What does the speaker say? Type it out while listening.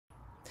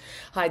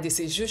Hi, this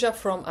is Zsuzsa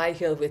from I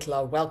Heal with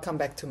Love. Welcome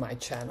back to my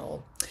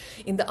channel.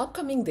 In the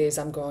upcoming days,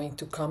 I'm going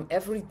to come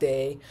every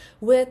day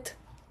with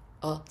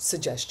a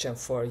suggestion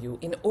for you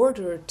in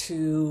order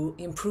to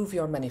improve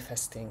your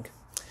manifesting.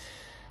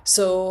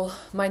 So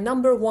my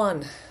number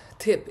one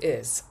tip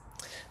is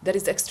that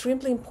it's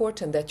extremely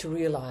important that you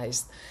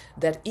realize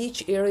that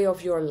each area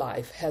of your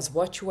life has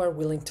what you are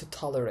willing to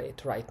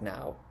tolerate right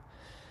now.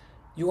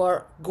 You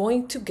are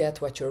going to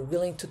get what you're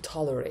willing to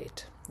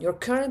tolerate. Your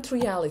current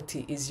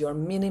reality is your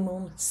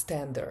minimum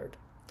standard,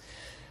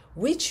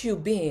 which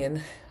you've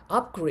been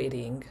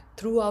upgrading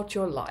throughout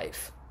your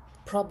life,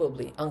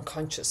 probably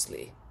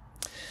unconsciously.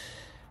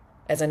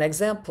 As an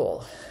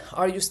example,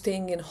 are you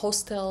staying in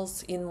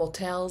hostels, in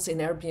motels, in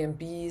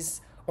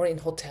Airbnbs, or in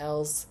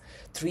hotels,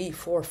 3,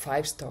 4,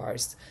 5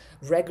 stars,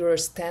 regular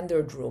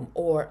standard room,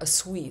 or a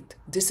suite?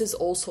 This is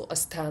also a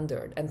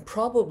standard, and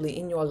probably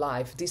in your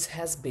life this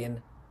has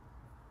been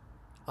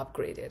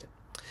upgraded.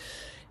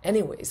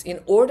 Anyways,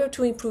 in order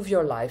to improve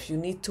your life, you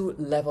need to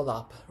level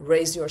up,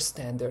 raise your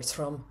standards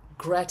from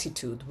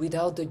gratitude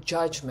without the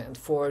judgment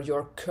for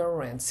your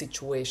current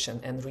situation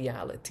and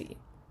reality.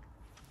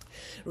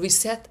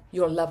 Reset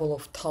your level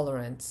of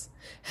tolerance,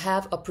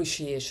 have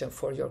appreciation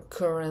for your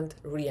current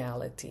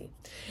reality,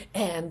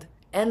 and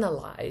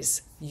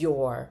analyze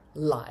your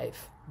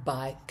life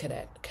by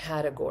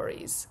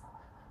categories.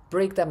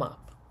 Break them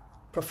up: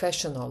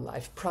 professional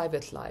life,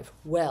 private life,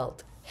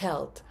 wealth,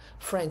 health,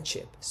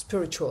 friendship,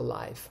 spiritual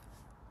life,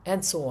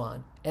 and so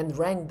on, and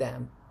rank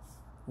them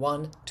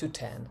 1 to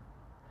 10.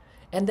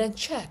 And then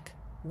check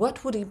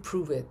what would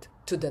improve it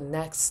to the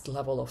next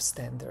level of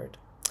standard.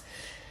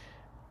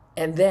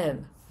 And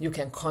then you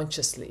can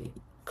consciously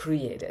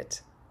create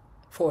it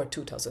for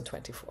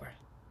 2024.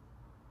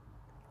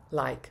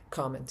 Like,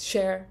 comment,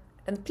 share,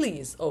 and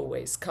please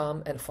always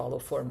come and follow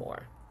for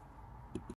more.